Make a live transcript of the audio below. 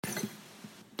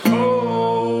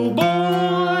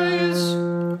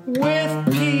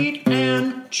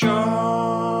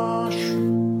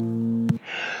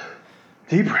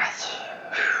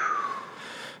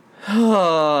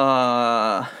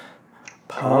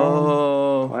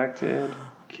distracted.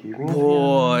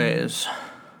 Boys.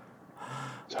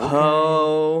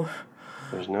 Okay.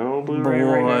 There's no Blu-ray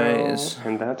right Boys. now,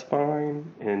 and that's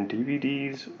fine. And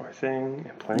DVDs are a thing,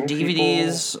 and plenty of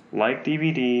DVDs people like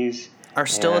DVDs. are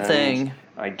still a thing.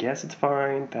 I guess it's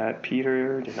fine that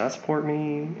Peter did not support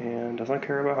me and doesn't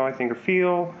care about how I think or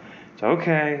feel. It's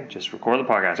okay. Just record the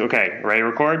podcast. Okay, ready to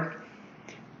record?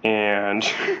 And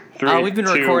 3, we've been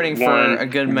 2, recording 1, for a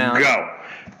good amount. Go.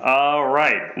 All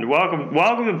right. Welcome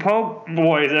to Po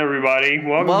Boys, everybody.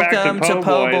 Welcome back to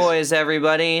Po Boys,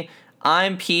 everybody.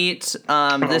 I'm Pete.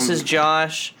 This is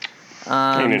Josh.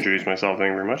 I didn't introduce myself.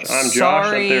 Thank you very much. I'm Josh.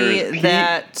 Sorry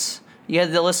that you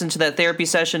had to listen to that therapy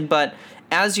session, but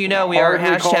as you know, we are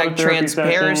hashtag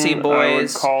Transparency Boys. I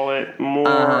would call it more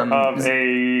of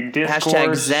a discourse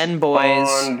hashtag Zen Boys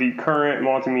on the current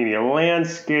multimedia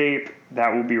landscape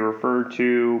that will be referred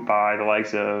to by the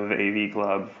likes of AV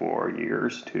Club for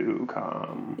years to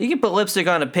come. You can put lipstick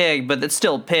on a pig, but it's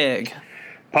still pig.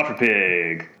 Puffer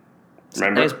Pig.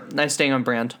 Remember? Nice staying on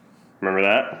brand. Remember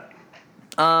that?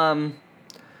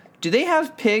 Do they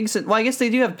have pigs? Well, I guess they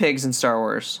do have pigs in Star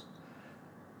Wars.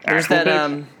 There's Actual that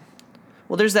pigs?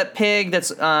 Well, there's that pig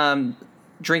that's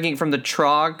drinking from the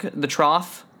trough in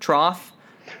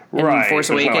Right. Force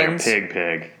so it's Awakens. not like a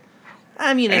pig.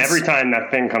 I mean, And it's every time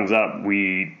that thing comes up,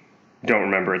 we don't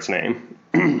remember its name.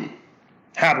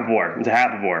 Happabore. It's a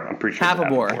Happabore. I'm pretty sure it's a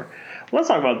Happabore. Happabore. Let's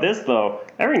talk about this, though.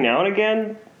 Every now and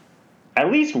again,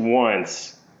 at least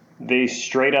once, they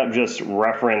straight up just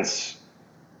reference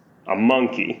a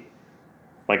monkey.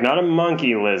 Like, not a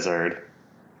monkey lizard,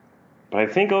 but I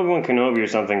think Obi-Wan Kenobi or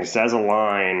something says a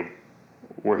line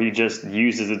where he just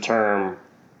uses the term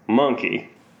monkey.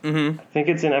 Mm-hmm. I think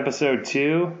it's in episode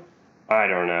 2. I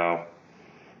don't know.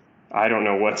 I don't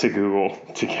know what to Google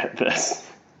to get this.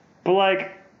 But, like,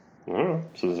 I don't know.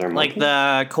 So is there a like monkey?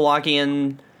 the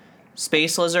Kowakian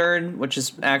space lizard, which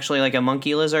is actually like a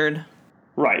monkey lizard.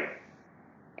 Right.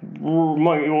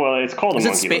 Well, it's called a Is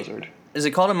it monkey lizard. Is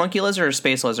it called a monkey lizard or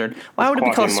space lizard? Why would it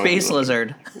be called Kowakian monkey space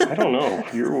lizard? I don't know.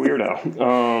 You're a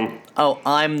weirdo. Oh,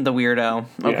 I'm the weirdo.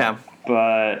 Okay. Yeah,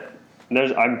 but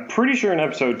I'm pretty sure in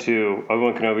episode 2,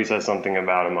 Obi-Wan Kenobi says something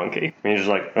about a monkey. And he's just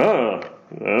like,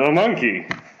 a monkey.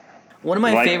 One of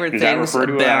my favorite does things that refer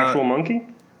to an about actual monkey?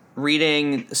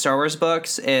 reading Star Wars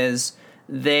books is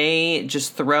they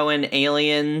just throw in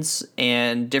aliens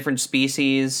and different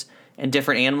species and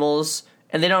different animals,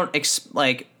 and they don't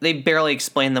they barely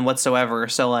explain them whatsoever.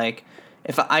 So like,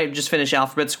 if I just finished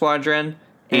Alphabet Squadron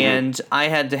and I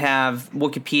had to have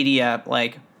Wikipedia,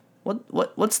 like,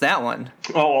 what's that one?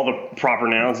 Oh, all the proper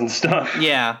nouns and stuff.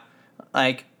 Yeah,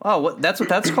 like, oh, that's what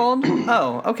that's called.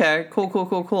 Oh, okay,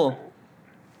 cool.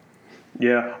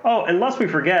 Yeah. Oh, and lest we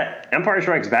forget, Empire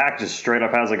Strikes Back just straight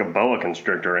up has like a boa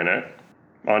constrictor in it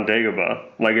on Dagobah.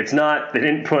 Like, it's not, they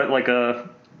didn't put like a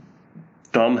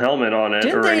thumb helmet on it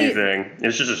anything.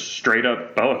 It's just a straight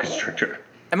up boa constrictor.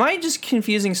 Am I just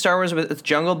confusing Star Wars with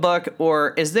Jungle Book,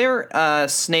 or is there a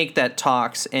snake that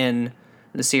talks in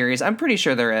the series? I'm pretty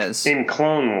sure there is. In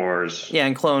Clone Wars. Yeah,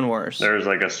 in Clone Wars. There's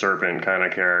like a serpent kind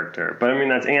of character. But I mean,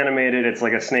 that's animated. It's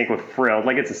like a snake with frills.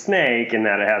 Like, it's a snake in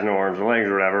that it has no arms or legs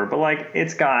or whatever. But like,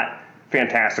 it's got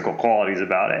fantastical qualities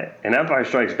about it. And Empire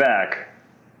Strikes Back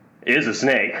is a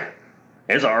snake.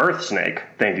 It's an earth snake.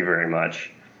 Thank you very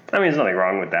much. I mean, there's nothing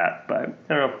wrong with that. But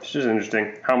I don't know. It's just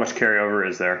interesting. How much carryover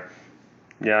is there?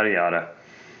 Yada, yada.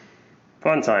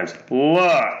 Fun times.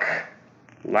 Look.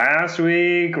 Last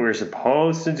week, we were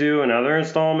supposed to do another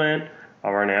installment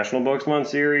of our National Books Month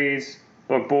series,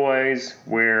 Book Boys,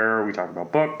 where we talk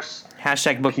about books.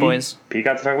 Hashtag Book Boys. Pete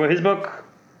got to talk about his book,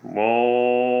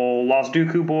 Lost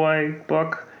Dooku Boy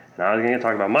book, and I was going to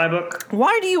talk about my book.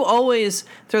 Why do you always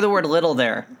throw the word little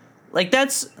there? Like,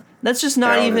 that's just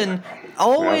not even...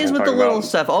 Always with the little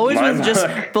stuff. Always with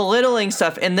just belittling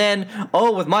stuff. And then,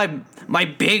 with my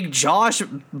big Josh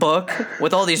book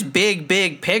with all these big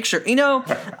pictures. You know,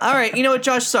 all right, you know what,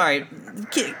 Josh, sorry.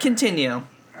 Continue.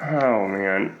 Oh,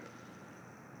 man.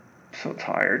 I'm so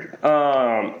tired.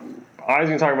 I was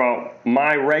going to talk about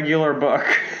my regular book.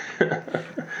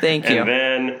 Thank you. And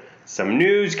then some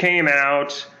news came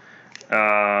out.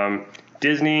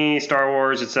 Disney, Star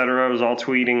Wars, etc. was all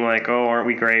tweeting like, oh, aren't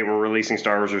we great? We're releasing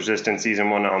Star Wars Resistance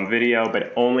Season 1 on video,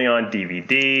 but only on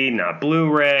DVD, not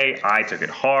Blu-ray. I took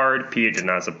it hard. Pete did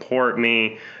not support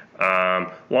me.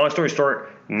 Long story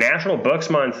short, National Books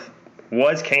Month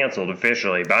was canceled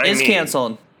officially by me. It's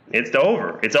canceled. It's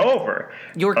over. It's over.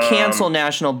 You're canceled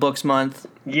National Books Month.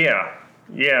 Yeah.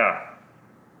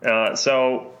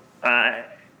 So I'm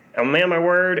a man of my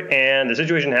word, and the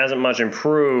situation hasn't much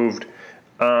improved.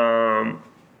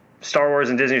 Star Wars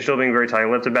and Disney are still being very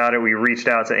tight-lipped about it. We reached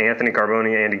out to Anthony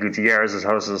Carboni and Andy Gutierrez as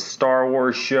hosts of the Star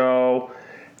Wars show.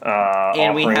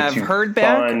 And we have heard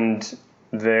back. Fund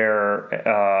their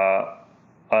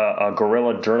a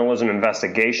guerrilla journalism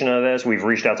investigation of this. We've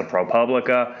reached out to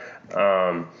ProPublica.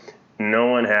 No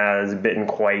one has bitten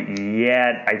quite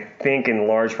yet. I think in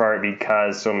large part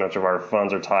because so much of our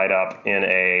funds are tied up in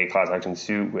a class action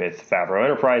suit with Favreau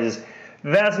Enterprises.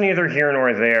 That's neither here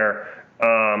nor there.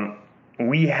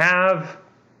 We have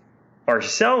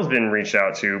ourselves been reached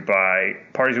out to by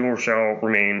parties who shall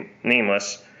remain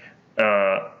nameless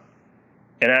and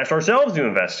asked ourselves to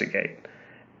investigate.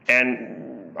 And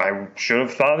I should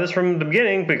have thought of this from the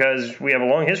beginning because we have a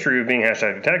long history of being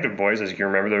 #Detective Boys. As you can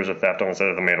remember, there was a theft on the set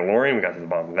of The Mandalorian. We got to the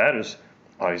bottom of that. It was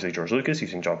obviously George Lucas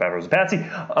using Jon Favreau as a patsy.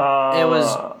 It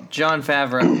was Jon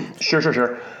Favreau.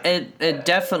 Sure. It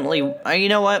definitely... you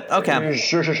know what? Okay.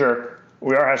 Sure.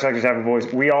 We are #Detective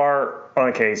Boys. We are on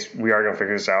a case. We are going to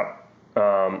figure this out.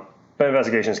 But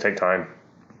investigations take time.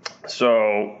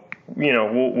 So...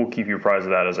 we'll keep you apprised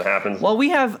of that as it happens. Well, we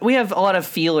have a lot of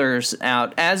feelers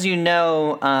out. As you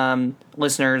know,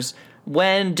 listeners,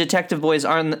 when Detective Boys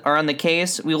are on the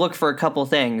case, we look for a couple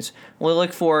things. We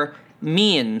look for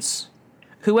means.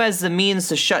 Who has the means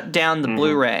to shut down the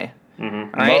Blu-ray?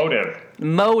 Mm-hmm. Right?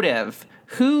 Motive.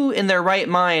 Who in their right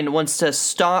mind wants to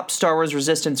stop Star Wars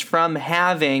Resistance from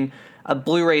having a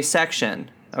Blu-ray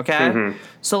section? Okay? Mm-hmm.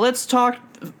 So let's talk,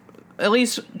 at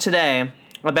least today,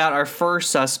 about our first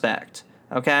suspect,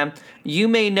 okay? You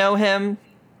may know him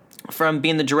from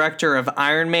being the director of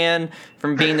Iron Man,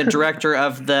 from being the director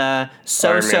of the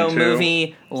so-so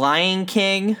movie Lion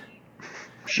King,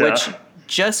 which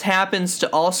just happens to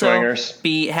also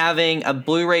be having a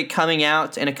Blu-ray coming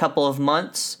out in a couple of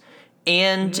months,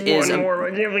 and One more,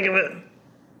 I can't think of it.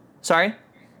 Sorry?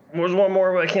 There's one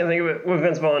more, but I can't think of it. With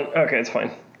Vince Vaughn. Okay, it's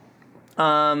fine.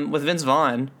 With Vince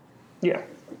Vaughn? Yeah.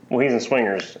 Well, he's in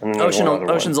Swingers.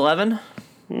 Ocean's 11?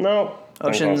 No.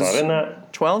 Ocean's in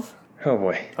that. 12? Oh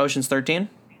boy. Ocean's 13?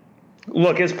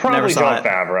 Look, it's probably Jon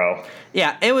Favreau.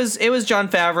 Yeah, it was Jon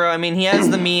Favreau. I mean, he has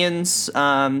the means.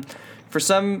 For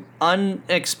some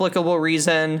inexplicable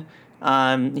reason,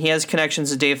 he has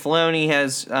connections to Dave Filoni. He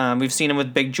has we've seen him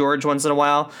with Big George once in a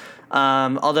while.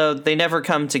 Although they never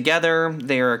come together,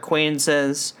 they are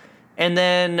acquaintances. And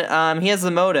then he has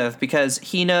the motive because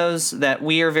he knows that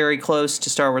we are very close to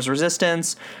Star Wars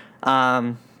Resistance.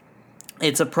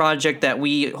 It's a project that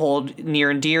we hold near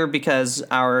and dear because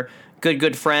our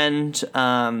good friend,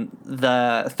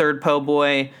 the third Po'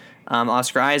 Boy,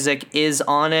 Oscar Isaac, is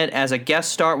on it as a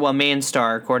guest star, main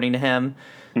star, according to him.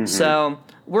 Mm-hmm. So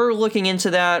we're looking into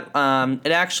that.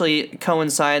 It actually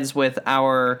coincides with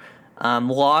our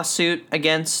lawsuit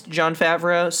against Jon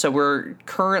Favreau. So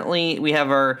we have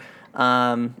our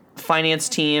finance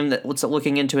team that's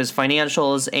looking into his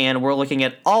financials, and we're looking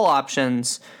at all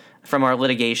options from our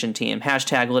litigation team.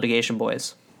 #Litigation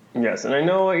Boys. Yes, and I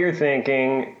know what you're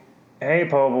thinking. Hey,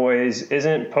 Po' Boys,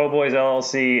 isn't Po' Boys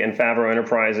LLC and Favreau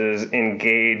Enterprises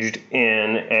engaged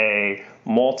in a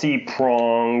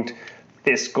multi-pronged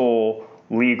fiscal,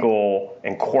 legal,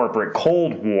 and corporate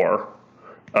Cold War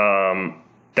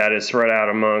that is spread out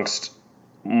amongst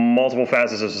multiple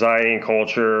facets of society and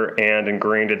culture and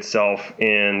ingrained itself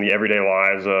in the everyday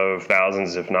lives of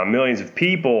thousands, if not millions of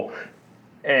people,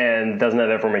 and doesn't that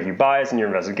therefore make you biased in your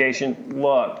investigation?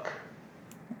 Look,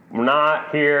 we're not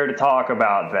here to talk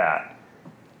about that.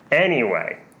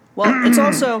 Anyway. Well, it's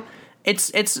also,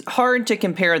 it's hard to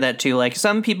compare that to. Like,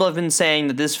 some people have been saying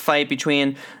that this fight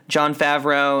between Jon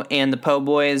Favreau and the Po'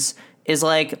 Boys is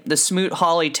like the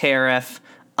Smoot-Hawley tariff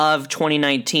of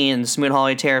 2019,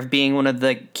 Smoot-Hawley tariff being one of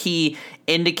the key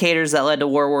indicators that led to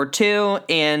World War II,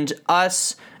 and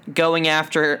us going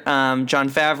after Jon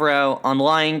Favreau on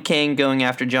Lion King, going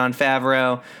after Jon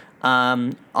Favreau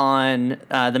on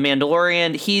The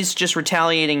Mandalorian. He's just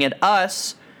retaliating at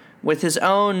us with his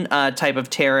own type of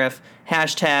tariff,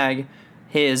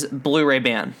 #his Blu-ray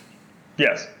ban.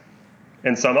 Yes.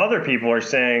 And some other people are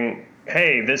saying,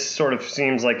 hey, this sort of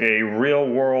seems like a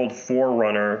real-world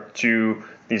forerunner to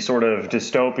the sort of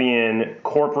dystopian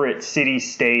corporate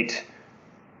city-state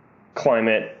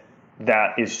climate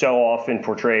that is so often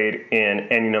portrayed in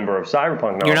any number of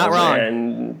cyberpunk novels. You're not wrong.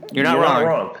 And You're not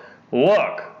wrong.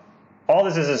 Look, all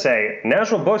this is to say,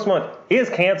 National Books Month is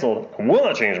canceled. I will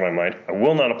not change my mind. I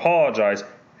will not apologize.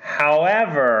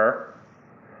 However,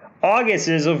 August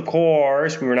is, of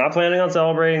course, we were not planning on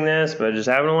celebrating this, but just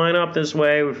having to line up this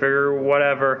way, we figure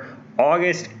whatever.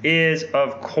 August is,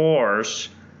 of course,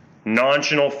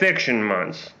 Nontional Fiction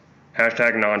Month.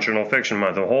 #Nontional Fiction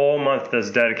Month. A whole month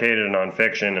that's dedicated to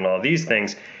nonfiction and all these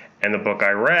things. And the book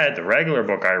I read, the regular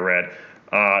book I read,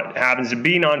 It happens to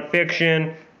be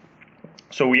nonfiction,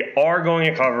 so we are going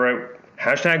to cover it.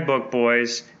 Hashtag book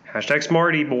boys, hashtag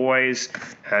smarty boys,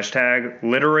 hashtag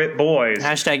literate boys.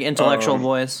 Hashtag intellectual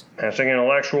boys. Hashtag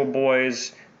intellectual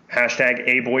boys, hashtag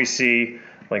ABOYC,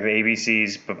 like the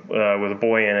ABCs, but with a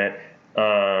boy in it,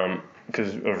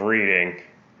 because of reading.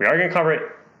 We are going to cover it,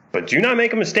 but do not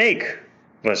make a mistake,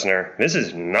 listener. This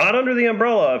is not under the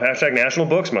umbrella of hashtag National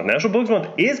Books Month. National Books Month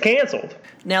is canceled.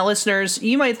 Now, listeners,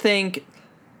 you might think,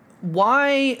 why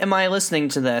am I listening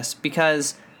to this?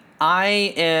 Because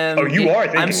I am... Oh, you are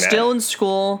thinking I'm that. still in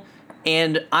school,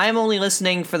 and I'm only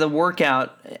listening for the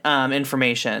workout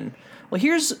information. Well,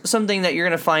 here's something that you're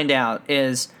going to find out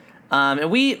is...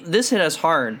 and this hit us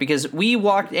hard because we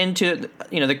walked into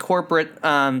the corporate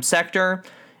sector,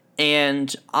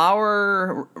 and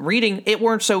our reading, it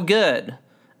weren't so good,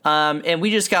 and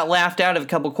we just got laughed out of a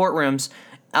couple courtrooms,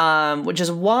 which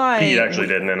is why Pete actually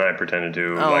didn't, and I pretended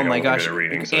to. Oh my gosh,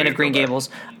 reading, so Anne of Green Gables.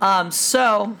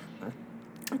 So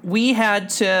we had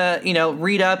to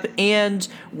read up and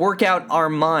work out our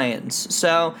minds.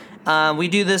 So we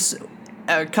do this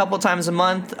a couple times a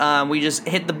month. We just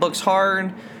hit the books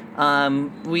hard.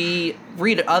 We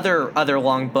read other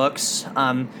long books,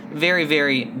 very,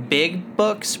 very big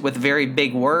books with very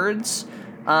big words.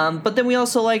 But then we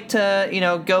also like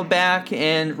to, go back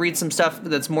and read some stuff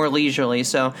that's more leisurely.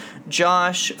 So,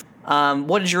 Josh,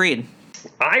 what did you read?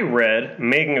 I read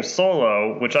Making of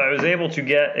Solo, which I was able to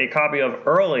get a copy of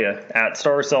early at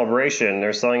Star Wars Celebration.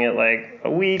 They're selling it like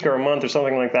a week or a month or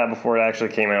something like that before it actually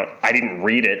came out. I didn't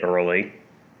read it early.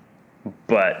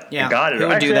 But yeah, I got it.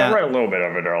 Actually, I read a little bit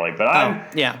of it early,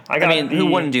 but who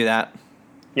wouldn't do that?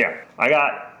 Yeah,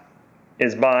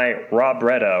 is by Rob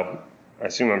Bredo. I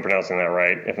assume I'm pronouncing that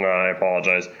right. If not, I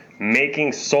apologize.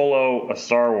 Making Solo a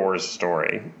Star Wars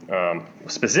story.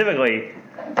 Specifically,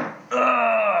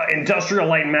 Industrial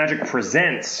Light and Magic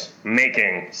presents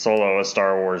Making Solo a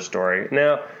Star Wars story.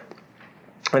 Now,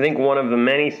 I think one of the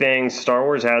many things Star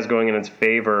Wars has going in its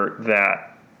favor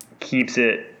that keeps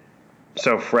it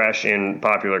so fresh in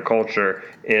popular culture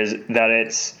is that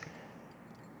it's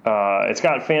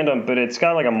got fandom, but it's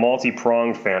got like a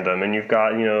multi-pronged fandom, and you've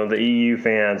got the EU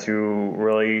fans who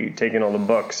really take in all the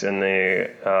books and the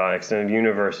extended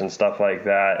universe and stuff like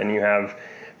that, and you have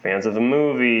fans of the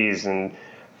movies and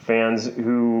fans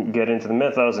who get into the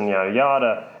mythos and yada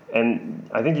yada, and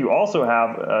I think you also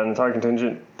have an entire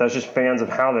contingent that's just fans of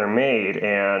how they're made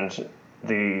and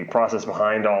the process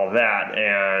behind all that,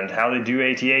 and how they do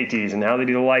AT-ATs, and how they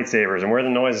do the lightsabers, and where the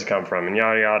noises come from, and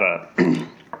yada yada.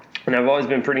 And I've always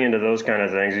been pretty into those kind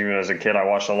of things. Even as a kid, I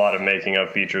watched a lot of making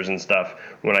of features and stuff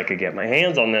when I could get my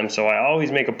hands on them, so I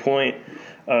always make a point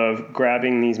of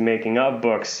grabbing these making of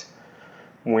books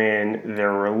when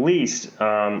they're released.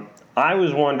 I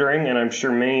was wondering, and I'm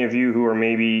sure many of you who are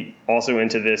maybe also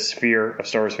into this sphere of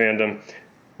Star Wars fandom,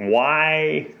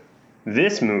 why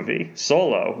this movie,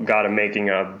 Solo, got a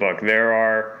making of book. There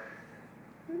are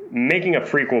making of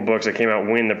prequel books that came out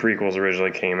when the prequels originally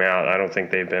came out. I don't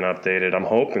think they've been updated. I'm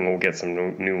hoping we'll get some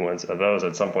new ones of those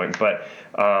at some point. But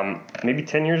maybe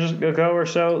 10 years ago or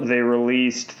so, they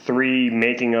released 3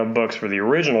 making of books for the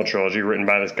original trilogy written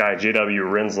by this guy, J.W.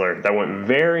 Rinsler, that went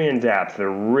very in depth. They're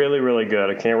really, really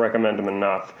good. I can't recommend them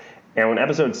enough. And when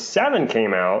episode 7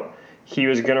 came out, he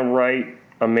was going to write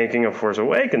a Making of Force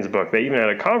Awakens book. They even had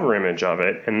a cover image of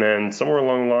it, and then somewhere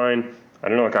along the line, I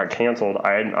don't know, it got canceled.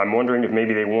 I'm wondering if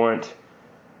maybe they want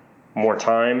more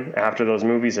time after those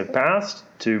movies have passed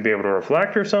to be able to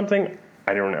reflect or something.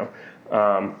 I don't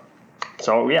know.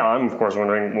 So yeah, I'm of course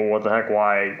wondering, well, what the heck?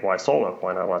 Why Solo?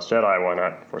 Why not Last Jedi? Why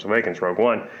not Force Awakens, Rogue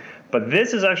One? But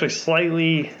this is actually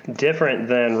slightly different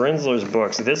than Rinsler's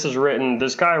books. This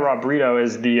guy Rob Bredo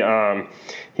is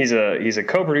he's a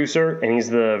co-producer, and he's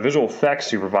the visual effects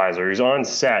supervisor. He's on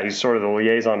set. He's sort of the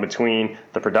liaison between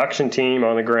the production team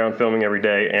on the ground filming every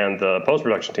day and the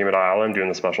post-production team at ILM doing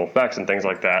the special effects and things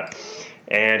like that.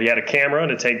 And he had a camera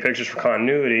to take pictures for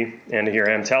continuity, and to hear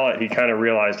him tell it, he kind of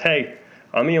realized, hey,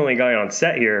 I'm the only guy on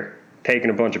set here taking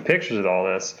a bunch of pictures of all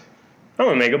this. I'm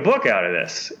going to make a book out of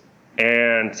this.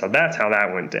 And so that's how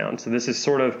that went down. So this is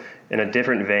sort of in a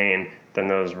different vein than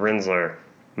those Rinsler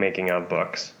making of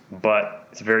books. But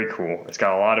it's very cool. It's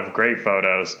got a lot of great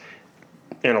photos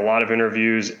and a lot of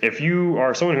interviews. If you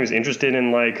are someone who's interested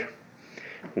in like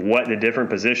what the different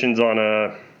positions on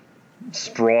a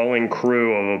sprawling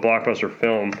crew of a blockbuster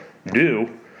film do,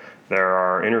 there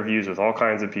are interviews with all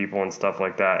kinds of people and stuff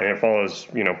like that. And it follows,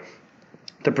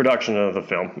 the production of the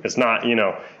film. It's not,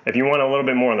 if you want a little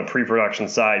bit more on the pre-production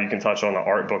side, you can touch on the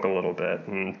art book a little bit.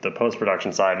 And the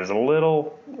post-production side is a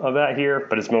little of that here,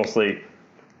 but it's mostly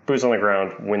boots on the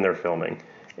ground when they're filming.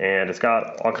 and it's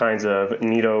got all kinds of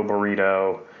neato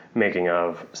burrito making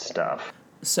of stuff.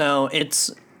 So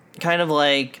it's kind of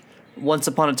like Once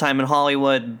Upon a Time in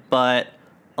Hollywood, but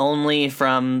only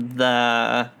from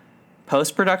the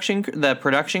production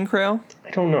crew?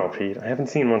 I don't know, Pete. I haven't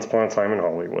seen Once Upon a Time in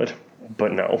Hollywood,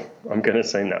 but no. I'm going to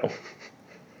say no.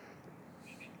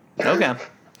 Okay.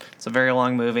 It's a very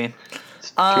long movie.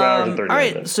 It's 2 hours and 30 all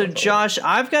right, minutes. so Josh,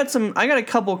 I got a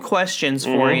couple questions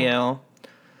for you.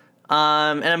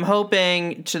 And I'm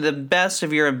hoping to the best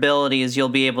of your abilities you'll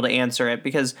be able to answer it,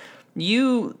 because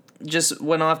you just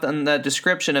went off on the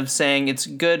description of saying it's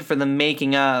good for the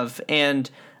making of, and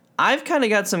I've kind of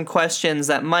got some questions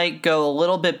that might go a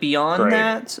little bit beyond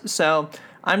that, so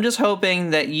I'm just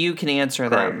hoping that you can answer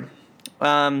them.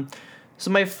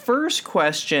 So my first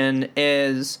question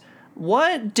is,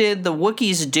 what did the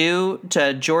Wookiees do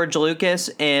to George Lucas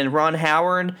and Ron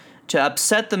Howard to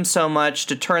upset them so much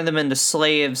to turn them into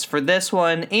slaves for this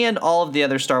one and all of the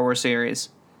other Star Wars series?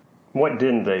 What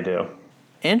didn't they do?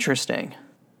 Interesting.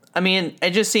 I mean,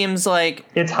 it just seems like...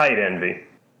 It's height envy.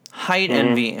 Height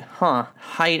envy. Huh.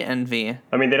 Height envy.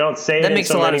 I mean, they don't say that it makes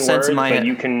in so a lot many of sense words, in my but head.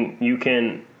 you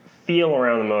can feel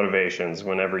around the motivations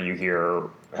whenever you hear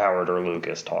Howard or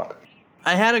Lucas talk.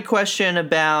 I had a question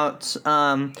about,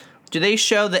 do they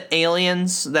show the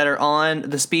aliens that are on,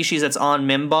 the species that's on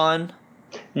Mimban?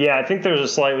 Yeah, I think there's a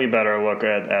slightly better look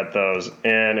at those.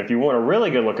 And if you want a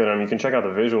really good look at them, you can check out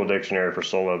the Visual Dictionary for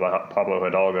Solo by Pablo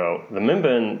Hidalgo. The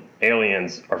Mimban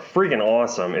aliens are freaking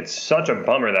awesome. It's such a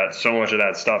bummer that so much of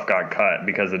that stuff got cut,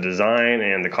 because the design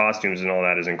and the costumes and all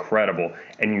that is incredible.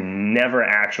 And you never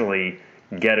actually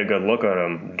get a good look at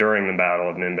them during the Battle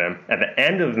of Mimban. At the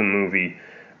end of the movie,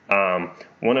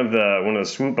 one of the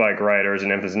swoop bike riders and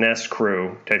Memphis Nest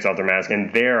crew takes off their mask,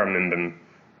 and they're a Mimban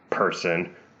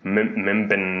person.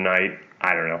 Mimbanite,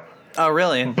 I don't know. Oh,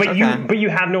 really? But okay. you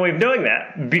have no way of knowing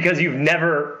that because you've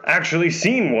never actually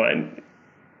seen one.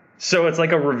 So it's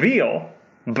like a reveal,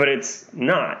 but it's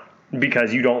not,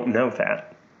 because you don't know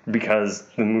that, because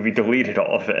the movie deleted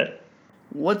all of it.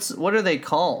 What are they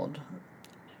called?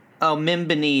 Oh,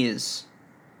 Mimbanese.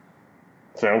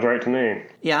 Sounds right to me.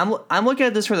 Yeah, I'm looking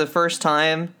at this for the first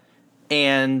time,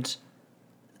 and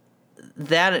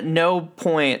that at no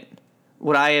point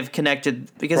would I have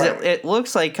connected, because it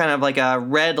looks like kind of like a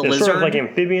red lizard. It's sort of like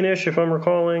amphibian-ish, if I'm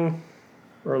recalling.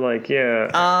 Or like, yeah.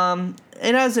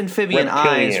 It has amphibian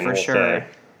eyes for sure. Say.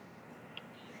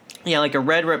 Yeah, like a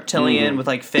red reptilian with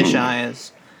like fish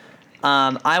eyes.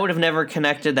 I would have never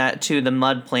connected that to the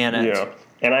Mud Planet. Yeah,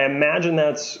 and I imagine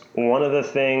that's one of the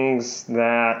things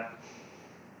that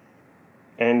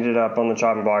ended up on the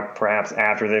chopping block perhaps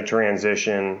after the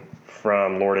transition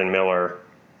from Lord and Miller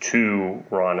to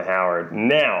Ron Howard.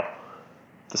 Now,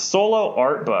 the Solo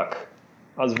art book,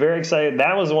 I was very excited.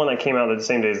 That was the one that came out the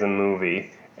same day as the movie.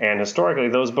 And historically,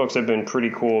 those books have been pretty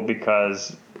cool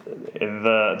because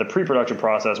the pre-production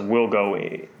process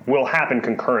will happen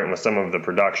concurrent with some of the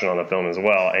production on the film as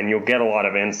well. And you'll get a lot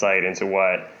of insight into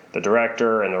what the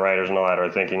director and the writers and all that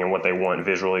are thinking and what they want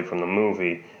visually from the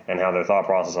movie and how their thought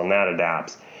process on that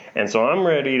adapts. And so I'm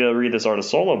ready to read this Art of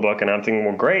Solo book, and I'm thinking,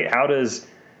 well, great, how does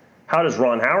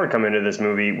Ron Howard come into this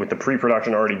movie with the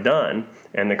pre-production already done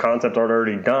and the concept art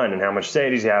already done, and how much say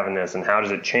does he have in this, and how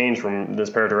does it change from this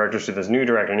pair of directors to this new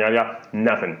director, and yada yada?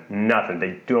 Nothing.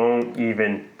 They don't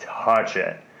even touch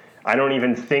it. I don't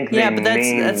even think they name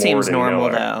that seems normal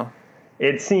Miller. though.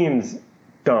 It seems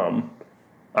dumb.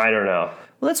 I don't know.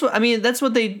 Well, that's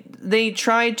what they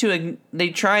try to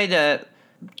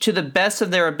to the best of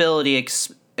their ability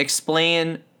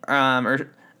explain or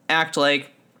act like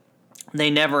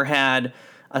they never had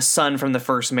a son from the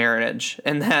first marriage,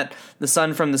 and that the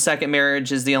son from the second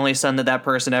marriage is the only son that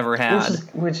person ever had.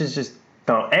 Which is just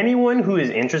dumb. Anyone who is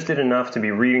interested enough to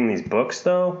be reading these books,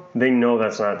 though, they know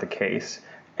that's not the case.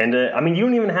 And, I mean, you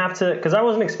don't even have to, because I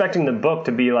wasn't expecting the book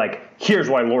to be like, here's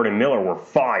why Lord and Miller were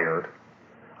fired.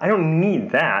 I don't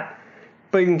need that.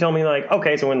 But you can tell me, like,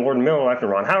 okay, so when Lord and Miller left and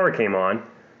Ron Howard came on,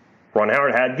 Ron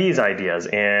Howard had these ideas,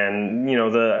 and, you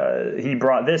know, he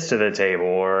brought this to the table,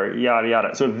 or yada,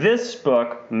 yada. So this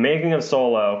book, Making of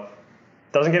Solo,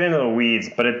 doesn't get into the weeds,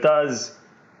 but it does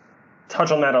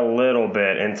touch on that a little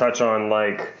bit, and touch on,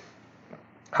 like,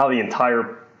 how the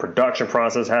entire production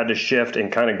process had to shift and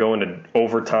kind of go into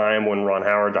overtime when Ron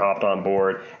Howard hopped on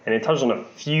board. And it touches on a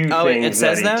few things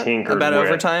that he tinkered about with.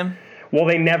 Overtime? Well,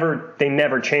 they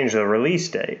never changed the release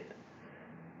date.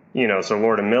 You know, so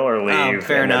Lord and Miller leave,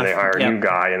 then they hire a new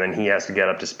guy, and then he has to get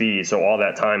up to speed. So all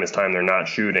that time is time they're not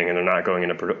shooting, and they're not going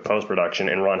into post-production.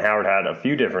 And Ron Howard had a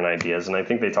few different ideas, and I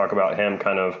think they talk about him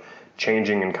kind of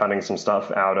changing and cutting some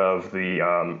stuff out of the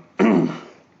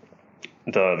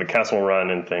the Kessel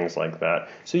Run and things like that.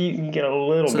 So you get a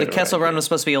little So bit. the Kessel Run was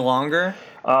supposed to be longer?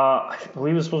 I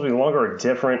believe it was supposed to be longer or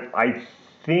different. I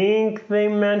think they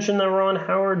mentioned that Ron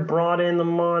Howard brought in the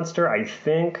monster. I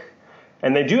think.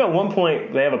 And they do at one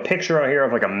point, they have a picture out here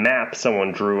of like a map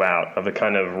someone drew out of the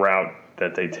kind of route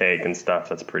that they take and stuff.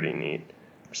 That's pretty neat.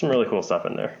 There's some really cool stuff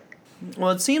in there.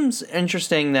 Well, it seems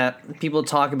interesting that people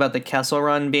talk about the Kessel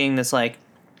Run being this like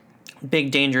big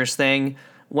dangerous thing,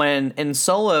 when in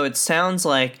Solo it sounds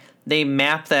like they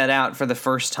mapped that out for the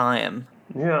first time.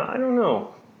 Yeah, I don't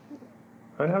know.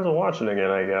 I'd have to watch it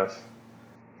again, I guess.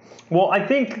 Well, I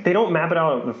think they don't map it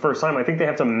out the first time. I think they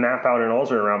have to map out an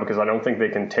alternate route because I don't think they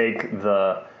can take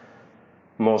the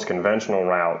most conventional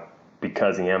route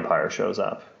because the Empire shows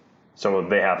up. So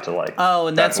they have to like. Oh,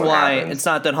 and that's what why happens. it's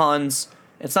not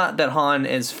that Han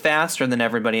is faster than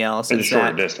everybody else. It's a shorter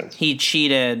that distance. He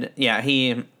cheated. Yeah,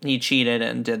 he cheated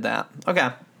and did that. Okay.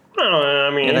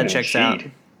 I mean, Yeah, he that didn't checks out.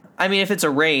 cheat. I mean, if it's a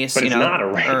race, But you it's know, not a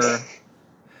race.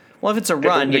 Well, if it's a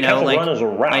run, the you know, Kessel like Run is a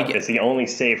route. like- It's the only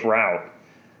safe route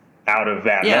out of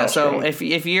that. yeah. So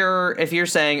maelstrom. if you're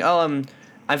saying, oh,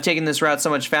 I've taken this route so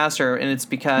much faster, and it's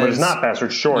because But it's not faster,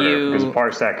 it's shorter, you- because a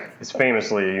parsec is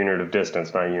famously a unit of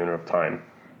distance, not a unit of time.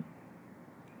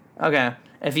 Okay,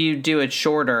 if you do it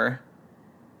shorter.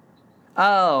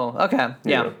 Oh, okay,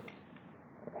 yeah.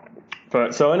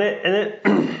 But so in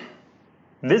it,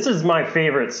 this is my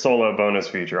favorite Solo bonus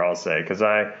feature, I'll say, because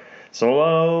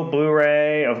Solo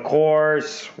Blu-ray, of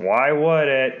course. Why would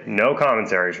it? No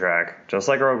commentary track, just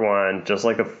like Rogue One, just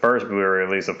like the first Blu-ray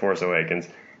release of Force Awakens.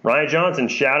 Ryan Johnson,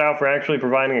 shout out for actually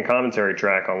providing a commentary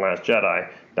track on Last Jedi.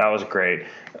 That was great.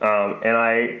 And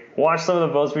I watched some of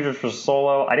the bonus features for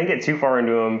Solo. I didn't get too far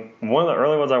into them. One of the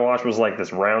early ones I watched was like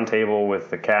this round table with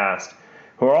the cast,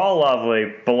 who are all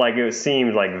lovely, but like it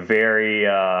seemed like very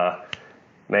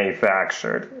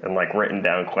manufactured and like written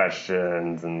down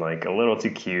questions and like a little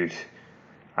too cute.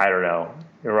 I don't know.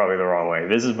 It rubbed me the wrong way.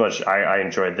 This is much. I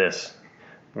enjoyed this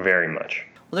very much.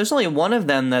 Well, there's only one of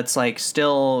them that's like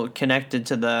still connected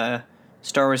to the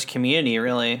Star Wars community,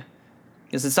 really,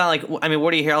 because it's not like, I mean,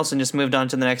 Woody Harrelson just moved on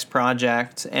to the next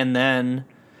project, and then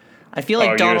I feel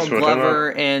like Donald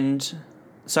Glover and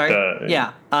Chewie.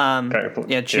 Yeah. I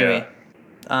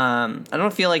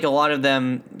don't feel like a lot of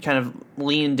them kind of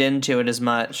leaned into it as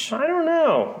much. I don't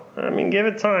know. I mean, give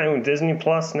it time. With Disney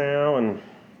Plus now and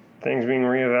things being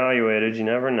reevaluated, you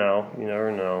never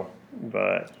know.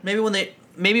 But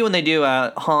Maybe when they do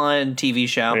a Han TV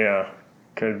show. yeah,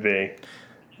 could be.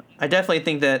 I definitely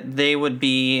think that they would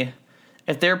be,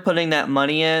 if they're putting that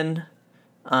money in,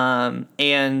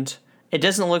 and it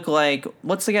doesn't look like,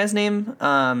 what's the guy's name?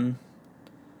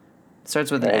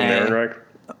 Starts with an Alden A. Ehrenreich?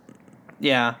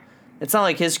 Yeah, it's not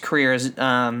like his career is,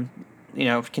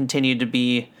 continued to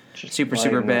be super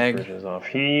Sliding those big. bridges off.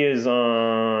 He is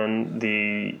on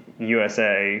the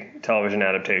USA television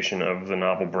adaptation of the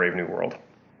novel Brave New World.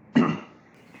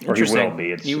 Or he will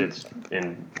be. It's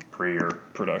in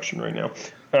pre-production right now.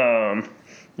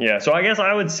 Yeah, so I guess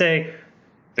I would say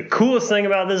the coolest thing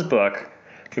about this book,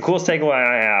 the coolest takeaway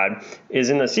I had, is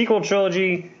in the sequel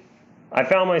trilogy, I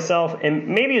found myself, and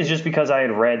maybe it's just because I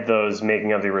had read those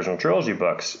making of the original trilogy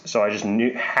books, so I just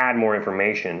had more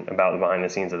information about the behind the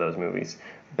scenes of those movies.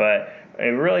 But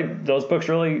those books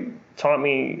really taught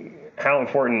me how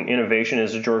important innovation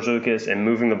is to George Lucas and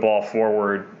moving the ball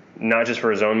forward, not just for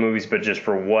his own movies, but just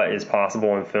for what is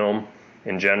possible in film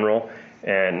in general,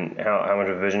 and how much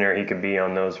of a visionary he could be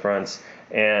on those fronts.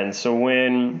 And so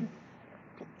when,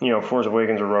 Force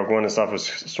Awakens or Rogue One and stuff was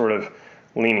sort of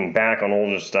leaning back on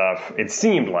older stuff, it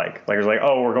seemed like it was like,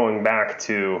 oh, we're going back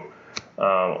to a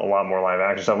lot more live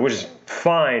action stuff, which is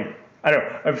fine. I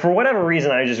don't know. For whatever reason,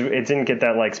 it didn't get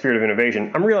that like spirit of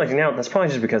innovation. I'm realizing now that's probably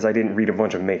just because I didn't read a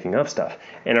bunch of making of stuff,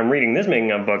 and I'm reading this making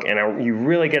of book, and you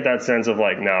really get that sense of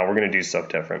like, no, we're going to do stuff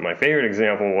different. My favorite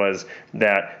example was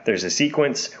that there's a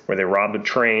sequence where they rob the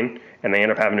train and they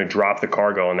end up having to drop the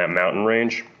cargo on that mountain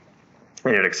range,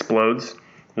 and it explodes.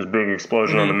 There's a big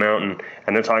explosion on the mountain,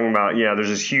 and they're talking about, there's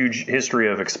this huge history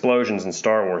of explosions in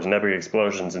Star Wars, and epic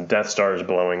explosions, and Death Stars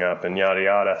blowing up, and yada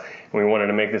yada, and we wanted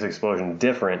to make this explosion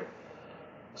different.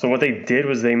 So what they did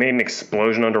was they made an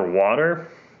explosion underwater,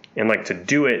 and like to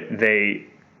do it, they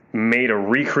made a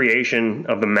recreation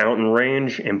of the mountain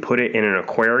range and put it in an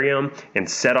aquarium and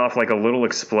set off like a little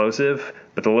explosive,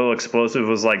 but the little explosive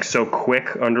was like so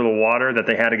quick under the water that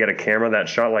they had to get a camera that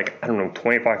shot like,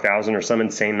 25,000 or some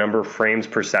insane number frames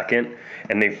per second,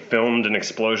 and they filmed an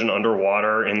explosion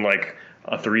underwater in like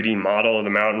a 3D model of the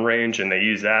mountain range, and they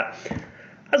used that.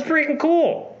 That's freaking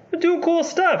cool. They're doing cool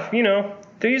stuff,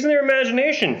 They're using their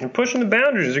imagination. They're pushing the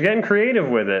boundaries. They're getting creative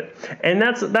with it. And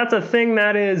that's a thing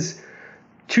that is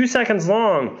 2 seconds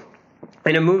long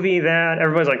in a movie that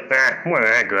everybody's like, wasn't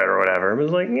that good or whatever. It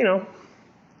was like,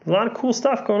 a lot of cool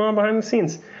stuff going on behind the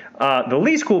scenes. The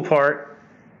least cool part,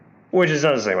 which is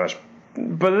not to say much,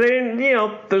 but they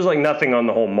didn't, there's like nothing on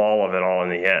the whole mall of it all in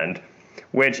the end,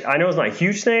 which I know is not a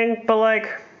huge thing, but like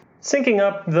syncing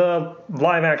up the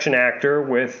live action actor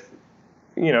with,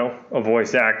 a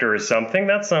voice actor is something.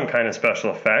 That's some kind of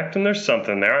special effect, and there's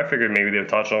something there. I figured maybe they would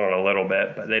touch on it a little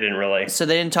bit, but they didn't really. So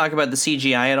they didn't talk about the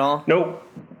CGI at all? Nope.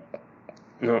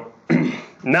 No.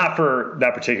 Not for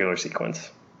that particular sequence.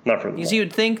 Not for the Because you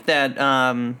would think that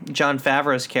Jon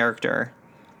Favreau's character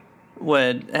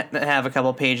would have a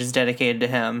couple pages dedicated to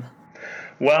him.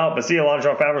 Well, but see, a lot of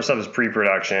Jon Favreau stuff is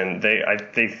pre-production.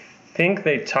 They think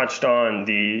they touched on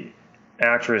the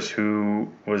actress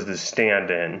who was the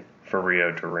stand-in for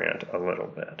Rio Durant a little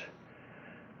bit.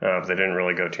 They didn't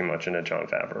really go too much into Jon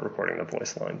Favreau recording the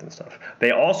voice lines and stuff.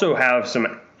 They also have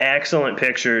some excellent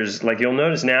pictures. Like you'll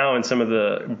notice now in some of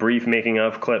the brief making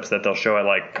of clips that they'll show at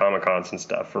like Comic-Cons and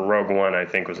stuff. For Rogue One, I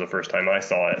think was the first time I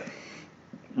saw it.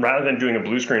 Rather than doing a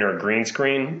blue screen or a green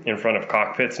screen in front of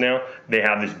cockpits now, they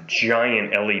have this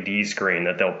giant LED screen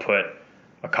that they'll put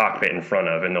a cockpit in front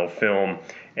of, and they'll film,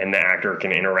 and the actor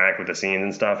can interact with the scenes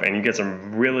and stuff, and you get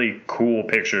some really cool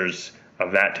pictures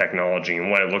of that technology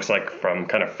and what it looks like from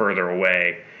kind of further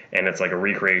away, and it's like a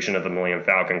recreation of the Millennium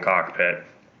Falcon cockpit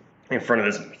in front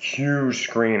of this huge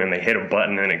screen, and they hit a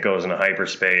button and it goes into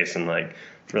hyperspace, and like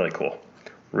it's really cool.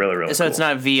 Really, really so cool. It's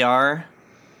not VR?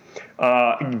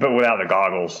 But without the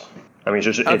goggles. I mean, it's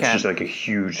just like a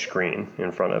huge screen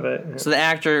in front of it. So the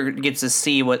actor gets to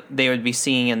see what they would be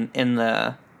seeing in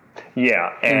the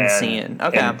scene.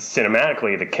 Okay. And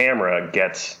cinematically, the camera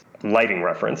gets lighting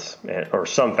reference, or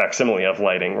some facsimile of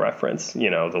lighting reference.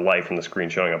 The light from the screen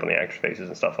showing up on the actors' faces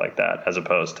and stuff like that, as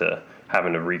opposed to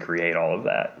having to recreate all of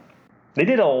that. They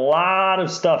did a lot of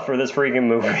stuff for this freaking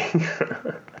movie.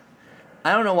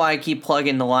 I don't know why I keep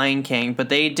plugging The Lion King,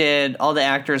 but all the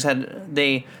actors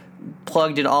they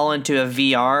plugged it all into a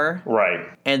VR. Right.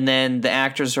 And then the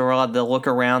actors were allowed to look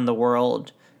around the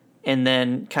world and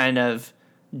then kind of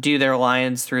do their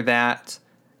lines through that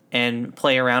and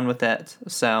play around with it.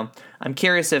 So I'm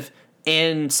curious if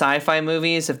in sci-fi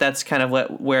movies, if that's kind of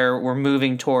where we're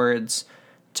moving towards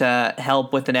to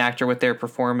help with an actor with their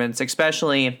performance.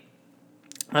 Especially,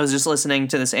 I was just listening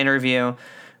to this interview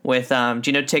with, do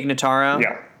you know Tig Notaro?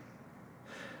 Yeah.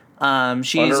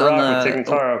 She's Under on Rock with Tig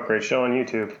Notaro, great show on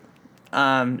YouTube.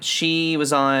 She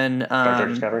was on Star Trek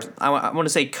Discovery. I want to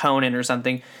say Conan or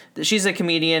something. She's a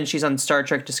comedian. She's on Star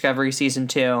Trek Discovery season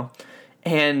 2,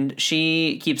 and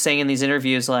she keeps saying in these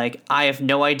interviews like, "I have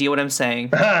no idea what I'm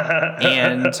saying,"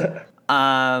 and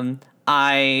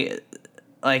I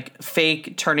like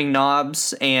fake turning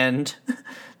knobs and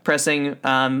pressing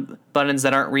buttons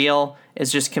that aren't real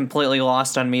is just completely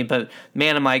lost on me. But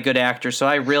man, am I a good actor? So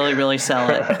I really, really sell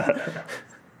it.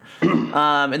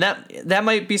 And that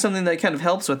might be something that kind of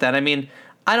helps with that. I mean,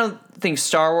 I don't think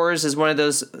Star Wars is one of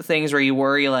those things where you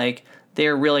worry like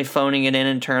they're really phoning it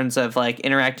in terms of like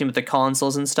interacting with the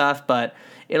consoles and stuff, but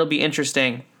it'll be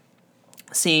interesting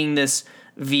seeing this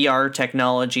VR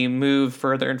technology move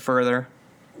further and further.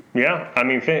 Yeah, I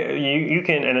mean, you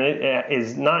can, and it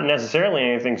is not necessarily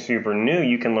anything super new.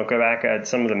 You can look back at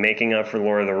some of the making of for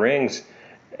Lord of the Rings,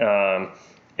 and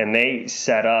they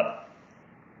set up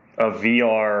a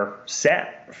VR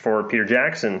set for Peter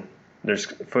Jackson. There's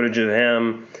footage of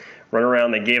him running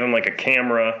around. They gave him like a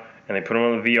camera, and they put him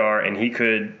on the VR, and he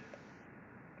could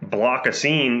block a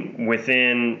scene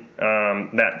within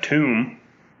that tomb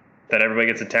that everybody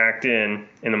gets attacked in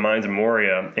the Mines of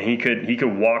Moria, and he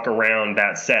could walk around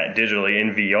that set digitally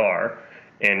in VR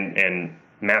and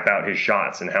map out his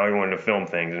shots and how he wanted to film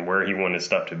things and where he wanted his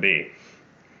stuff to be.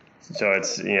 So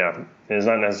it's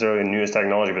not necessarily the newest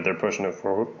technology, but they're pushing it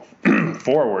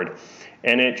forward,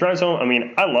 and it drives home. I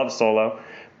mean, I love Solo,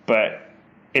 but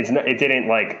it didn't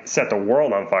like set the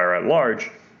world on fire at large,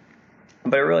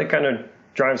 but it really kind of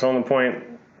drives home the point.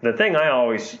 The thing I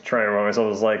always try and remind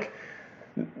myself is like,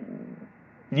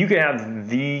 you could have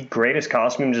the greatest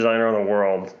costume designer in the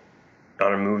world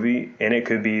on a movie, and it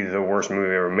could be the worst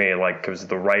movie ever made, like because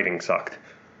the writing sucked.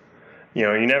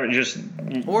 You never just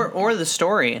or the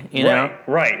story, know.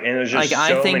 Right, and there's just like,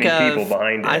 so many people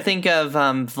behind it. I think of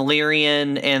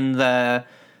Valerian and the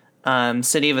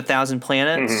City of a Thousand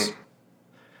Planets,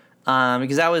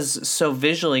 because that was so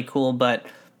visually cool, but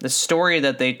the story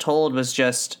that they told was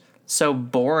just so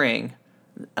boring,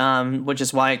 which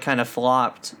is why it kind of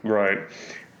flopped. Right.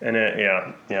 And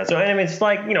So I mean, it's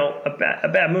like a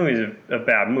bad movie is a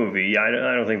bad movie. I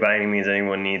don't think by any means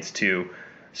anyone needs to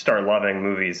start loving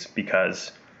movies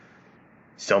because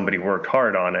somebody worked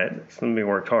hard on it. Somebody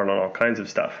worked hard on all kinds of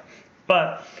stuff.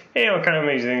 But, kind of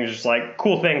amazing, just like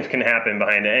cool things can happen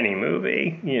behind any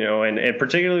movie, and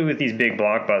particularly with these big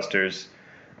blockbusters,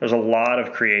 there's a lot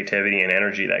of creativity and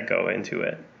energy that go into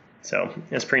it. So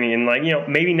it's pretty neat. And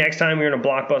maybe next time you're in a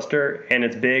blockbuster and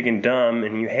it's big and dumb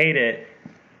and you hate it,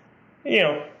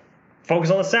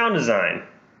 focus on the sound design.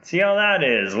 See how that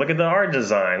is. Look at the art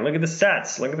design. Look at the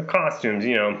sets. Look at the costumes.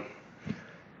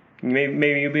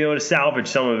 Maybe you'll be able to salvage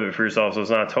some of it for yourself, so it's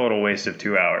not a total waste of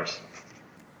 2 hours.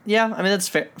 Yeah, I mean, that's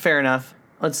fair enough.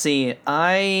 Let's see.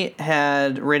 I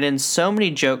had written so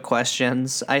many joke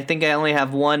questions. I think I only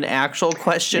have one actual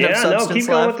question of substance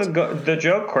keep left. going with the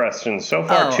joke questions. So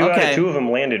far, two out of two of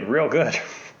them landed real good.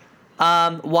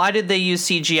 Why did they use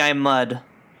CGI mud?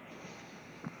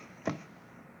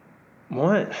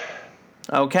 What?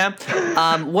 Okay.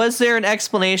 Was there an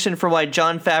explanation for why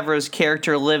Jon Favreau's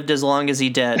character lived as long as he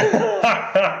did?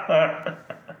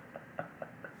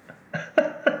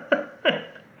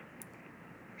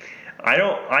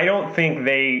 I don't think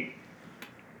they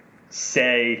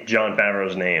say Jon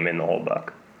Favreau's name in the whole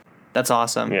book. That's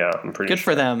awesome. Yeah, I'm pretty good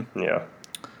sure. for them. Yeah.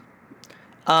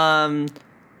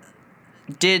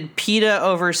 Did PETA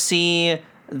oversee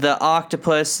the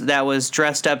octopus that was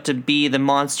dressed up to be the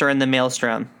monster in the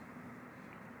Maelstrom?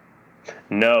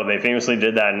 No, they famously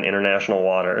did that in international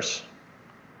waters.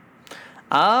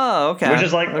 Oh, okay. Which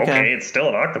is okay, it's still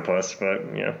an octopus,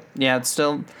 but yeah. Yeah, it's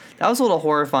still... That was a little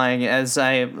horrifying, as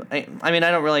I mean,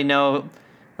 I don't really know,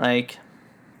 that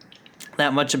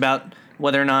much about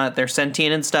whether or not they're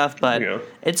sentient and stuff, but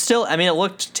it's still... I mean, it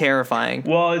looked terrifying.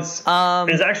 Well, it's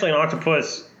actually an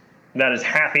octopus that is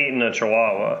half-eaten a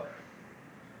chihuahua.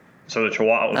 So the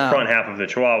front half of the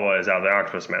chihuahua is out of the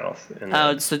octopus mouth. And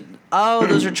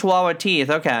those are chihuahua teeth.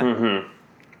 Okay.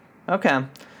 Mm-hmm. Okay.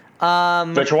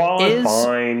 The chihuahua is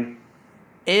fine.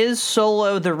 Is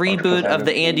Solo the reboot of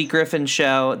the Andy Griffin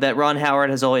show that Ron Howard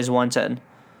has always wanted?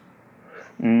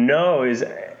 No, is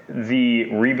the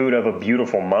reboot of A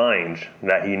Beautiful Mind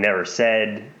that he never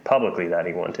said publicly that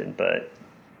he wanted. But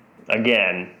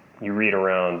again, you read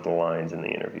around the lines in the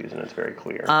interviews and it's very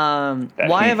clear.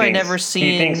 Why have I never seen...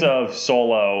 He thinks of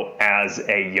Solo as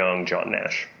a young John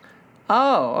Nash.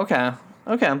 Oh, okay.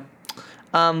 Okay.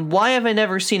 Why have I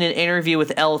never seen an interview with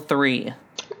L3?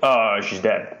 She's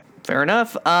dead. Fair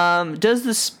enough.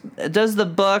 Does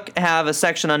the book have a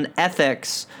section on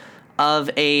ethics of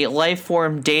a life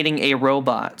form dating a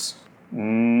robot?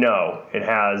 No, it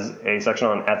has a section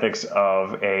on ethics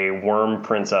of a worm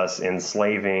princess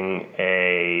enslaving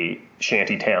a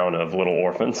shanty town of little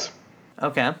orphans.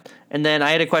 Okay. And then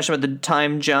I had a question about the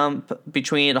time jump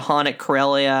between Haunted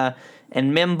Corellia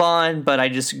and Mimban, but I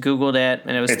just Googled it,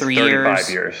 and it was 3 years.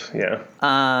 35 years, yeah.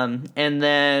 And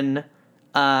then...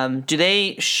 do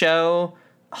they show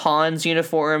Han's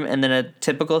uniform and then a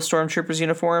typical Stormtrooper's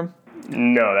uniform?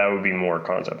 No, that would be more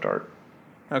concept art.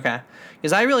 Okay.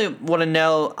 Because I really want to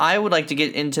know, I would like to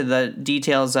get into the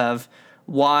details of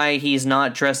why he's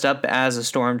not dressed up as a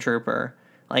Stormtrooper.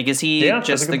 Is he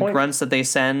just the grunts that they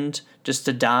send just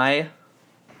to die?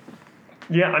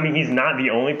 Yeah, I mean, he's not the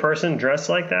only person dressed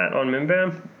like that on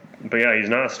Mimban. But yeah, he's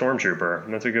not a Stormtrooper.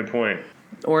 That's a good point.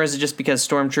 Or is it just because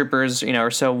Stormtroopers,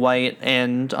 are so white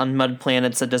and on mud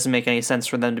planets it doesn't make any sense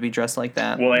for them to be dressed like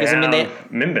that? Well, they have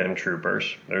Mimban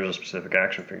troopers. There's a specific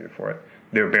action figure for it.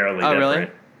 They're barely different. Really?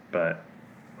 But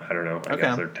I don't know. I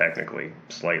guess they're technically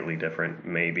slightly different,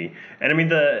 maybe. And I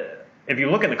mean, if you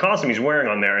look at the costume he's wearing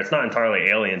on there, it's not entirely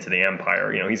alien to the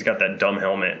Empire. He's got that dumb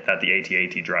helmet that the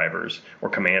AT-AT drivers, or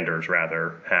commanders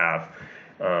rather, have.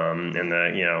 And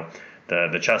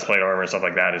the chest plate armor and stuff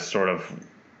like that is sort of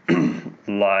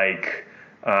like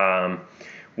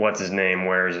what's his name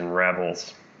wears in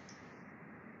Rebels.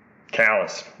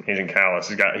 Callus, Agent Callus.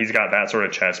 He's got that sort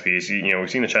of chest piece. We've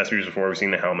seen the chest piece before. We've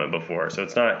seen the helmet before, so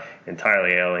it's not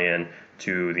entirely alien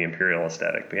to the Imperial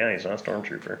aesthetic. But yeah, he's not a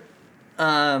Stormtrooper.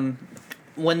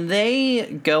 When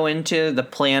they go into the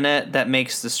planet that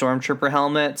makes the Stormtrooper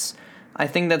helmets, I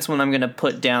think that's when I'm going to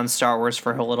put down Star Wars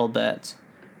for a little bit.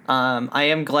 I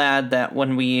am glad that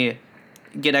when we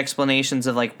get explanations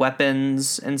of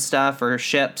weapons and stuff or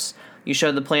ships, you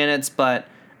show the planets, but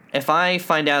if I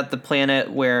find out the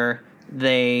planet where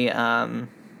they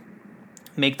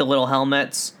make the little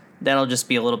helmets, that'll just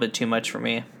be a little bit too much for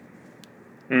me.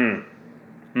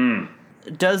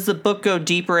 Does the book go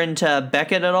deeper into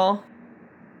Beckett at all?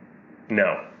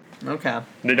 No. Okay.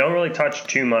 They don't really touch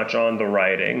too much on the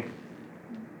writing.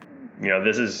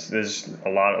 This is a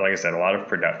lot, like I said, a lot of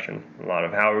production, a lot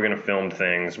of how we're going to film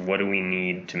things. What do we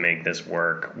need to make this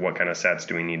work? What kind of sets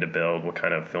do we need to build? What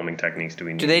kind of filming techniques do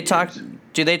we need? Do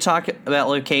they talk about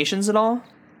locations at all?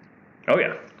 Oh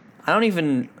yeah. I don't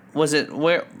even. Was it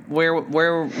where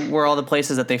were all the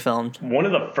places that they filmed? One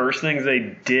of the first things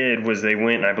they did was they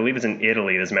went, I believe it's in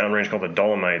Italy, this mountain range called the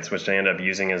Dolomites, which they end up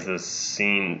using as the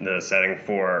setting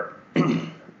for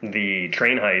the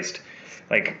train heist.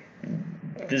 Like,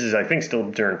 this is, I think,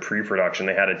 still during pre-production.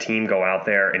 They had a team go out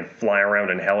there and fly around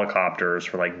in helicopters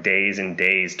for like days and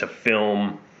days to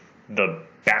film the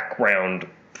background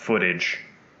footage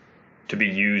to be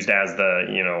used as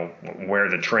where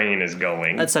the train is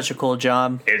going. That's such a cool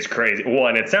job. It's crazy. Well,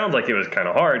 and it sounds like it was kind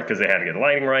of hard because they had to get the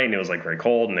lighting right, and it was like very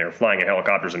cold, and they were flying in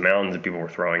helicopters in mountains, and people were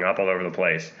throwing up all over the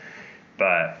place.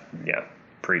 But yeah,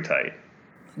 pretty tight.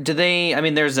 Do they? I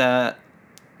mean, there's the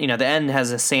end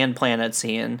has a sand planet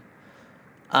scene.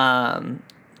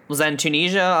 Was that in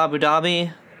Tunisia, Abu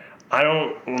Dhabi? I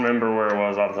don't remember where it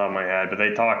was off the top of my head, but they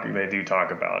do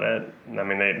talk about it. I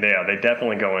mean, they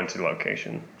definitely go into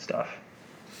location stuff.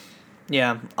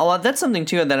 Yeah, that's something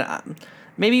too that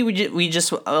maybe we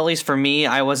just, at least for me,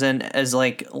 I wasn't as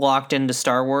like locked into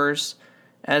Star Wars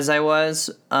as I was,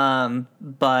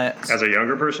 but as a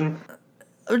younger person,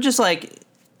 or just like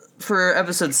for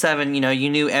Episode 7, you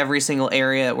knew every single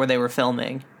area where they were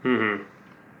filming,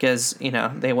 because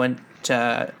they went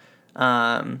to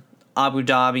Abu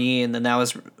Dhabi, and then that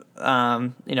was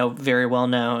very well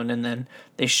known, and then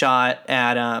they shot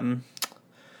at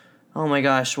oh my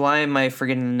gosh, why am I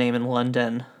forgetting the name in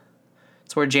London?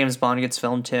 It's where James Bond gets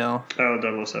filmed too.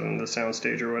 Oh, 007, the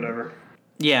soundstage or whatever.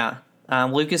 Yeah.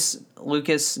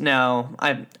 Lucas, no.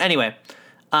 Anyway.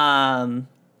 But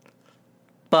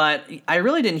I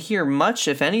really didn't hear much,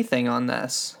 if anything, on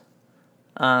this.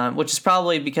 Which is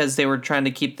probably because they were trying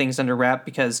to keep things under wrap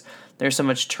because there's so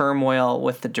much turmoil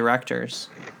with the directors.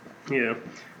 Yeah.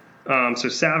 So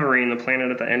Savareen, the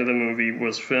planet at the end of the movie,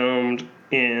 was filmed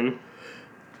in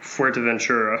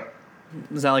Fuerteventura.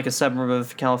 Is that like a suburb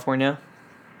of California?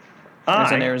 Or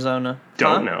is it in Arizona?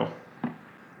 Don't know.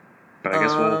 But I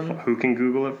guess who can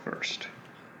Google it first?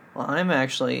 Well, I'm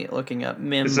actually looking up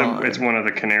Mimban. It's one of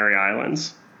the Canary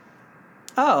Islands.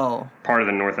 Oh. Part of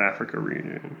the North Africa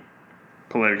region.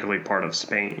 Politically part of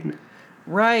Spain.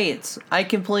 Right. I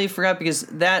completely forgot because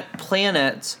that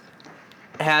planet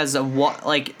has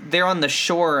they're on the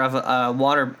shore of a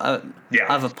water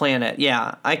of a planet.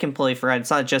 Yeah, I completely forgot.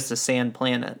 It's not just a sand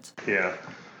planet. Yeah.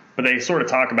 But they sort of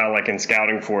talk about, like, in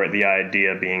scouting for it, the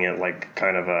idea being at, like,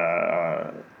 kind of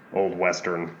a old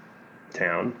western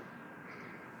town.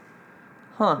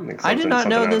 Huh. I did not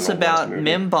know this about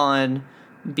Mimban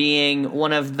being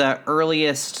one of the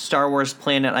earliest Star Wars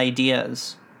planet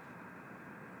ideas.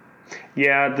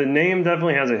 Yeah, the name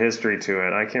definitely has a history to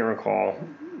it. I can't recall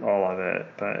all of it,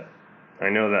 but I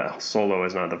know that Solo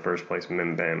is not the first place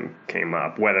Mimban came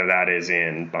up. Whether that is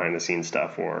in behind-the-scenes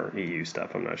stuff or EU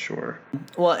stuff, I'm not sure.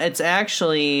 Well, it's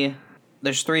actually...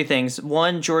 There's three things.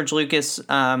 One, George Lucas,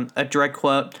 a direct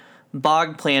quote,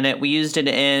 Bog Planet, we used it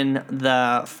in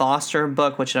the Foster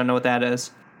book, which I don't know what that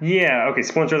is. Yeah, okay,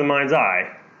 Splinter of the Mind's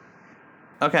Eye.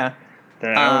 Okay. The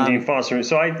Alan Dean Foster.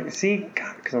 So I see,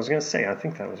 because I was going to say, I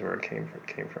think that was where it came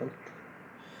from.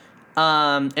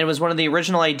 It was one of the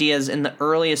original ideas in the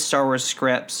earliest Star Wars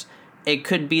scripts. It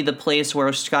could be the place where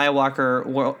Skywalker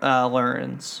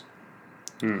learns.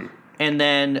 And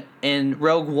then in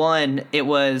Rogue One, it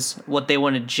was what they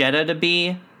wanted Jeddah to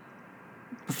be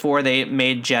before they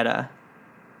made Jeddah.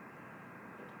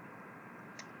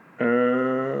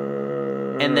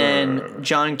 And then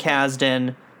John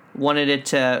Kasdan wanted it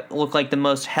to look like the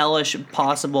most hellish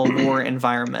possible war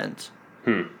environment.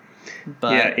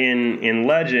 But yeah, in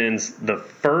Legends, the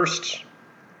first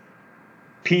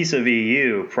piece of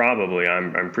EU, probably,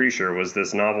 I'm pretty sure, was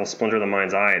this novel Splinter of the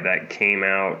Mind's Eye that came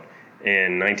out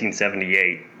in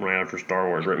 1978, right after Star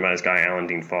Wars, written by this guy, Alan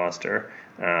Dean Foster.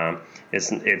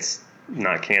 It's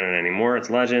not canon anymore, it's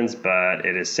Legends, but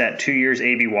it is set 2 years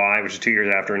ABY, which is 2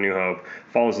 years after A New Hope,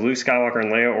 follows Luke Skywalker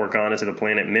and Leia Organa to the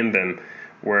planet Mimban,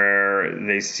 where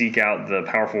they seek out the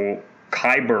powerful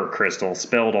Kyber crystal,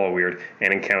 spelled all weird,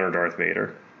 and encounter Darth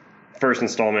Vader. First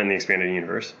installment in the expanded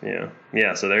universe.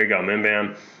 Yeah, so there you go.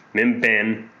 Mimban.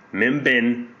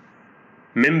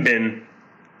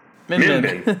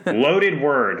 Loaded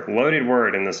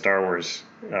word in the Star Wars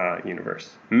universe.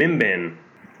 Mimban.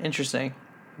 Interesting.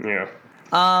 Yeah.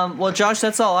 Well, Josh,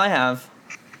 that's all I have.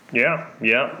 Yeah.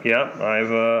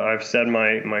 I've said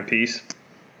my piece.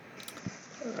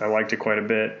 I liked it quite a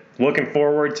bit. Looking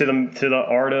forward to the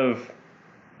art of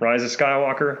Rise of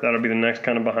Skywalker. That'll be the next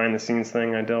kind of behind the scenes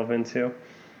thing I delve into.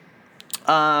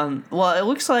 Well, it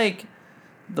looks like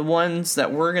the ones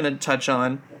that we're gonna touch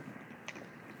on.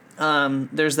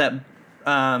 There's that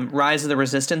Rise of the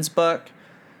Resistance book,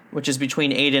 which is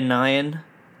between 8 and 9.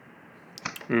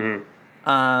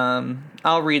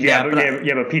 I'll read that.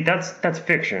 But Pete, that's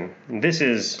fiction. This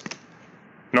is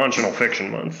non-fictional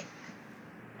fiction month.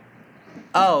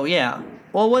 Oh yeah.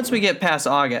 Well, once we get past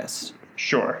August.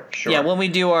 Sure. Yeah, when we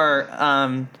do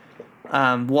our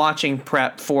watching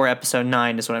prep for episode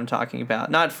 9 is what I'm talking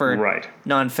about. Not for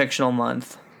non-fictional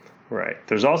month. Right.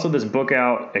 There's also this book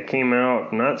out. It came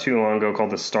out not too long ago called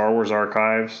The Star Wars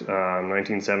Archives,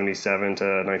 1977 to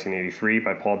 1983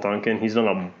 by Paul Duncan. He's done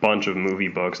a bunch of movie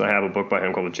books. I have a book by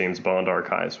him called The James Bond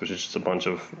Archives, which is just a bunch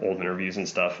of old interviews and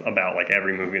stuff about like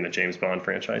every movie in the James Bond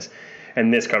franchise.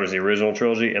 And this covers the original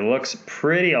trilogy. It looks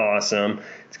pretty awesome.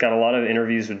 It's got a lot of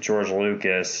interviews with George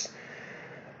Lucas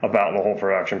about the whole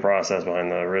production process behind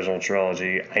the original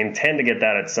trilogy. I intend to get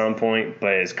that at some point,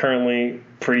 but it's currently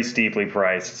pretty steeply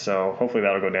priced, so hopefully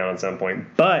that'll go down at some point.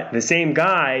 But the same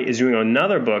guy is doing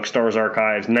another book, Star Wars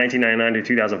Archives, 1999 to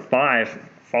 2005,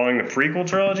 following the prequel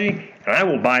trilogy, and I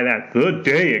will buy that the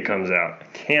day it comes out. I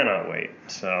cannot wait.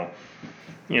 So,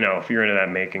 if you're into that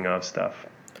making of stuff.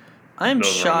 I'm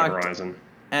shocked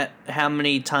at how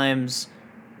many times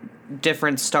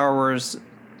different Star Wars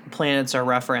planets are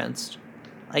referenced.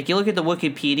 Like, you look at the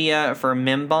Wikipedia for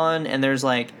Mimban, and there's,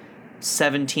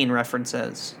 17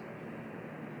 references.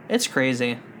 It's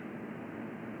crazy.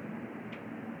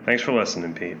 Thanks for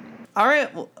listening, Pete. All right,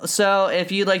 so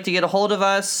if you'd like to get a hold of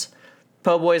us,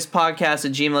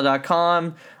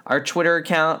 poboyspodcast@gmail.com. Our Twitter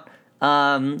account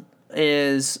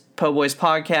is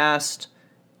poboyspodcast.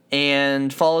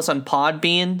 And follow us on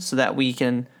Podbean so that we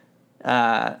can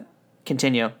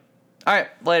continue. All right,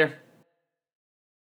 later.